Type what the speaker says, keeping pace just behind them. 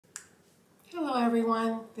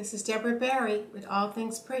everyone. This is Deborah Berry with All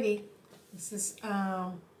Things Pretty. This is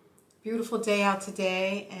a beautiful day out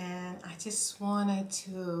today, and I just wanted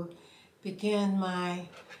to begin my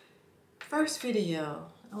first video.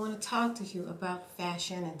 I want to talk to you about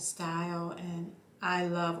fashion and style, and I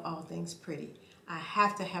love all things pretty. I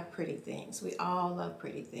have to have pretty things. We all love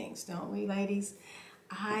pretty things, don't we, ladies?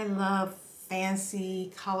 I love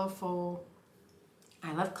fancy, colorful.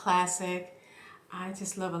 I love classic. I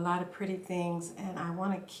just love a lot of pretty things, and I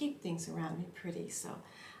want to keep things around me pretty. So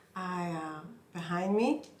behind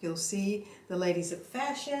me, you'll see the ladies of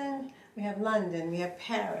fashion. We have London, we have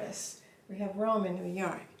Paris, we have Rome and New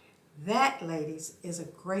York. That, ladies, is a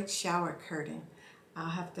great shower curtain.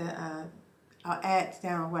 I'll add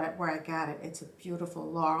down where I got it. It's a beautiful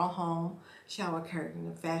Laurel Home shower curtain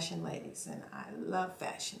of fashion, ladies, and I love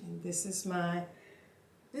fashion. And this is my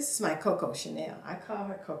Coco Chanel. I call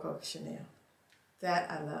her Coco Chanel.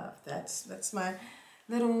 That I love. That's my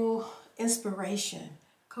little inspiration.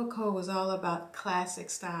 Coco was all about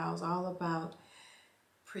classic styles, all about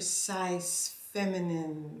precise,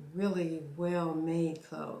 feminine, really well-made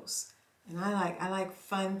clothes. And I like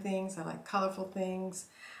fun things. I like colorful things.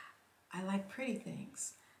 I like pretty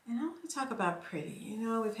things. And I want to talk about pretty. You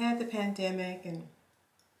know, we've had the pandemic, and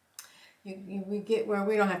we get where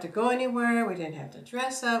we don't have to go anywhere. We didn't have to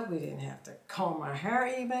dress up. We didn't have to comb our hair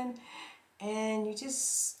even. And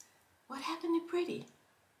what happened to pretty?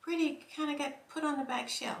 Pretty kind of got put on the back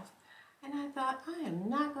shelf. And I thought, I am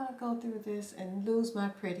not going to go through this and lose my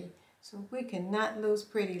pretty. So we cannot lose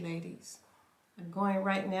pretty, ladies. I'm going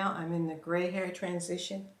right now. I'm in the gray hair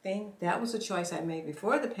transition thing. That was a choice I made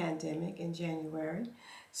before the pandemic in January.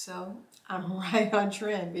 So I'm right on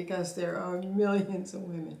trend, because there are millions of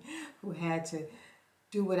women who had to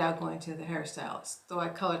do without going to the hairstylist, though I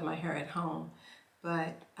colored my hair at home.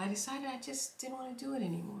 But I decided I just didn't want to do it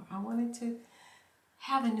anymore. I wanted to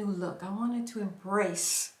have a new look. I wanted to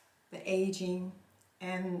embrace the aging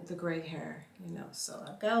and the gray hair, you know. So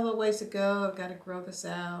I've got a little ways to go. I've got to grow this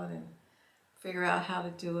out and figure out how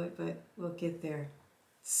to do it, but we'll get there.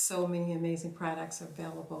 So many amazing products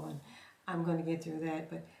available, and I'm going to get through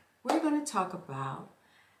that. But we're going to talk about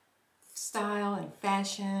style and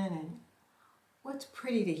fashion and what's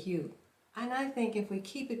pretty to you. And I think if we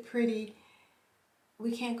keep it pretty,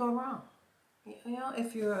 we can't go wrong. You know,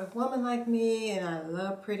 if you're a woman like me, and I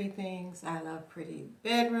love pretty things, I love pretty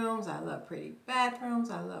bedrooms, I love pretty bathrooms,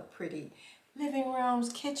 I love pretty living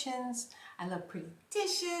rooms, kitchens, I love pretty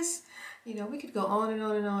dishes. You know, we could go on and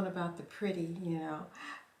on and on about the pretty, you know.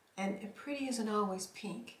 And pretty isn't always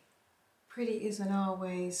pink. Pretty isn't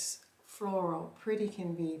always floral. Pretty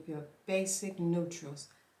can be your basic neutrals: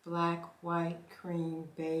 black, white, cream,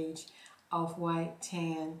 beige, off-white,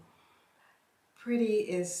 tan. Pretty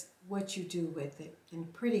is what you do with it,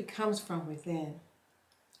 and pretty comes from within.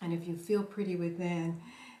 And if you feel pretty within,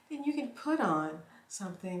 then you can put on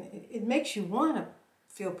something. It makes you want to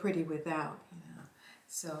feel pretty without, you know.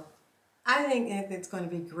 So I think it's going to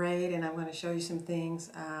be great, and I'm going to show you some things.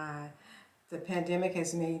 The pandemic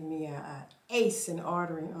has made me an ace in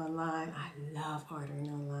ordering online. I love ordering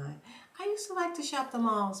online. I used to like to shop the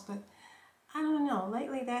malls, but I don't know.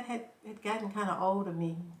 Lately that had gotten kind of old to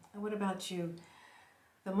me. What about you?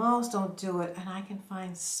 The malls don't do it, and I can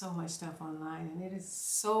find so much stuff online, and it is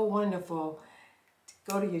so wonderful to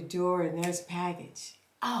go to your door and there's a package.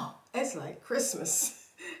 Oh, it's like Christmas.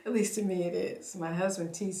 At least to me it is. My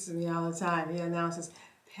husband teases me all the time. He announces,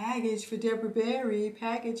 "Package for Deborah Berry,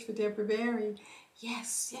 package for Deborah Berry."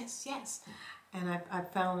 Yes, yes, yes. And I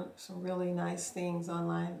found some really nice things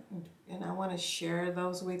online, and I want to share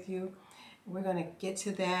those with you. We're going to get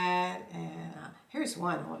to that, and here's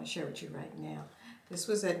one I want to share with you right now. This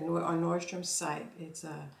was on Nordstrom's site. It's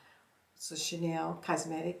a Chanel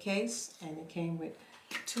cosmetic case, and it came with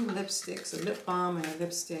 2 lipsticks, a lip balm and a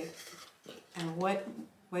lipstick. And what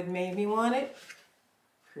made me want it?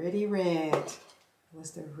 Pretty red. It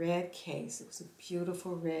was the red case. It was a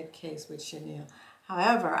beautiful red case with Chanel.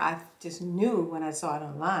 However, I just knew when I saw it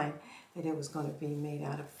online that it was going to be made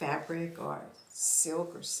out of fabric or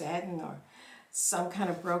silk or satin or some kind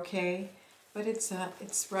of brocade. But it's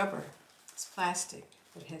rubber. It's plastic.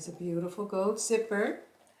 It has a beautiful gold zipper,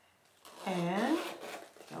 and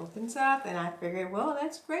it opens up, and I figured, well,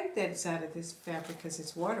 that's great that it's out of this fabric because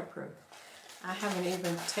it's waterproof. I haven't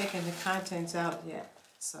even taken the contents out yet,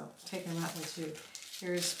 so take them out with you.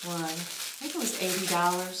 Here's one. I think it was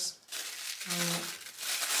 $80 on the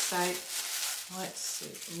site. Let's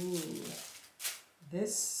see. Ooh.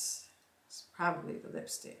 This is probably the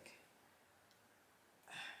lipstick.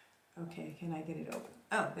 Okay, can I get it open?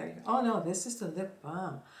 Oh, there you go. Oh no, this is the lip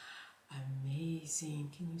balm.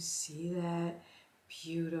 amazing. Can you see that?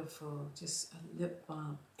 Beautiful. Just a lip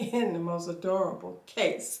balm in the most adorable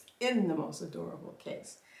case. In the most adorable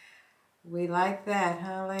case. We like that,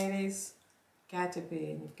 huh, ladies? Got to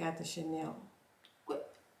be. And you've got the Chanel.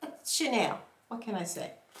 What? Chanel. What can I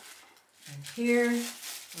say? And here,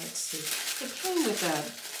 let's see. It came with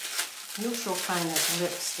a neutral kind of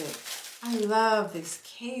lipstick. I love these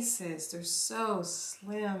cases. They're so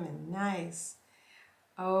slim and nice.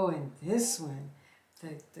 Oh, and this one,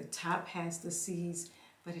 the top has the C's,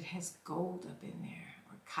 but it has gold up in there,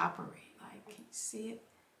 or coppery. Like, can you see it?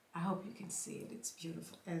 I hope you can see it. It's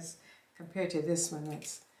beautiful as compared to this one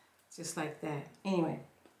that's just like that. Anyway,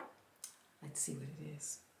 let's see what it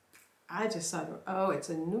is. I just saw, oh, it's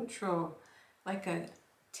a neutral, like a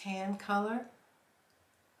tan color.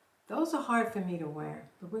 Those are hard for me to wear,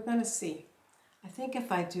 but we're gonna see. I think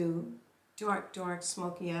if I do dark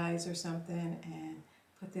smoky eyes or something and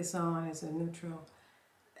put this on as a neutral,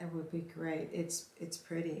 it would be great. It's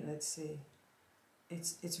pretty. Let's see.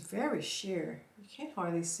 It's very sheer. You can't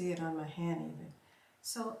hardly see it on my hand even.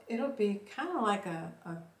 So it'll be kind of like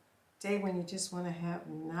a day when you just want to have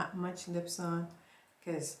not much lips on,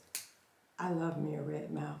 because I love me a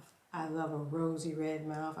red mouth. I love a rosy red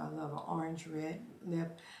mouth. I love an orange red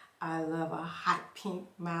lip. I love a hot pink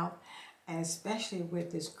mouth. And especially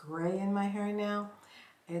with this gray in my hair now,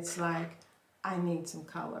 it's like I need some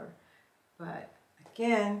color. But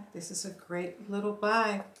again, this is a great little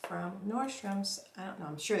buy from Nordstrom's. I don't know,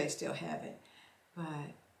 I'm sure they still have it, but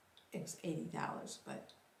it was $80,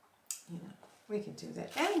 but you know, we can do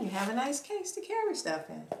that. And you have a nice case to carry stuff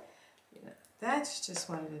in. You know, that's just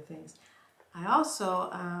one of the things. I also,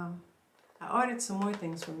 I ordered some more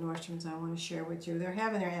things from Nordstrom's I want to share with you. They're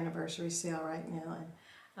having their anniversary sale right now, and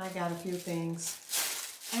I got a few things,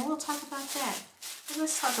 and we'll talk about that. But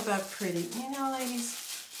let's talk about pretty. You know, ladies,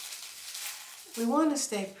 we want to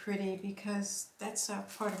stay pretty because that's a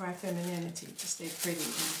part of our femininity, to stay pretty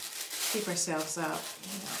and keep ourselves up.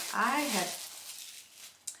 You know, I had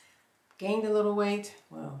gained a little weight,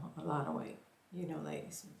 well, a lot of weight. You know,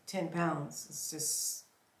 ladies, 10 pounds is just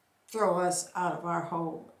throw us out of our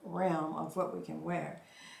whole realm of what we can wear.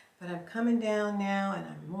 But I'm coming down now, and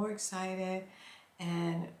I'm more excited,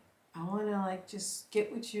 and I want to like just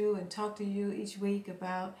get with you and talk to you each week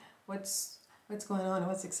about what's going on and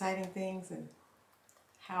what's exciting things and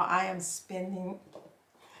how I am spending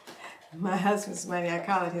my husband's money. I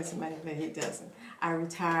call it his money, but he doesn't. I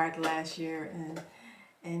retired last year,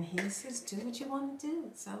 and he says, do what you want to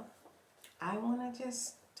do. So I want to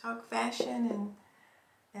just talk fashion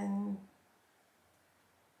and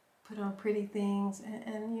put on pretty things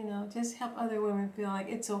and you know, just help other women feel like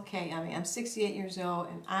it's okay. I mean, I'm 68 years old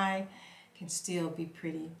and I can still be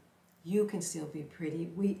pretty. You can still be pretty.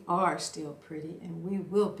 We are still pretty, and we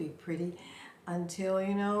will be pretty until,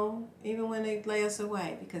 you know, even when they lay us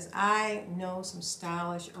away. Because I know some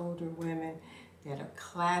stylish older women that are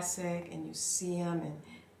classic, and you see them and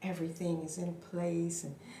everything is in place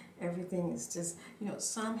and everything is just, you know,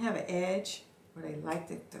 some have an edge where they like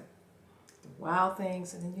the wild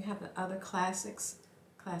things, and then you have the other classics.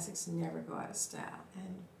 Classics never go out of style,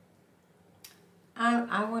 and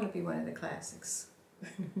I want to be one of the classics.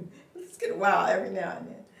 Let's get wild every now and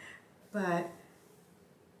then. But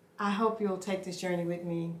I hope you'll take this journey with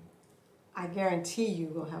me. I guarantee you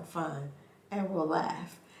will have fun and we'll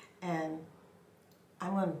laugh. And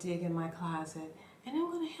I'm going to dig in my closet and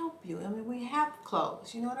I'm going to help you. I mean, we have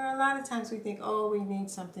clothes. You know, there are a lot of times we think, oh, we need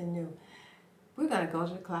something new. We're going to go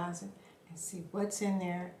to the closet and see what's in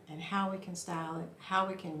there and how we can style it, how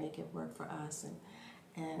we can make it work for us,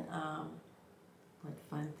 and what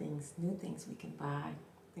fun things, new things we can buy,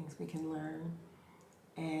 things we can learn.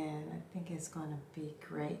 And I think it's going to be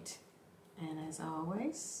great. And as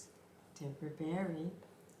always, Deborah Berry,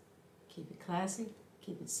 keep it classy,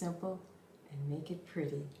 keep it simple, and make it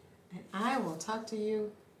pretty. And I will talk to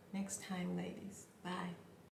you next time, ladies. Bye.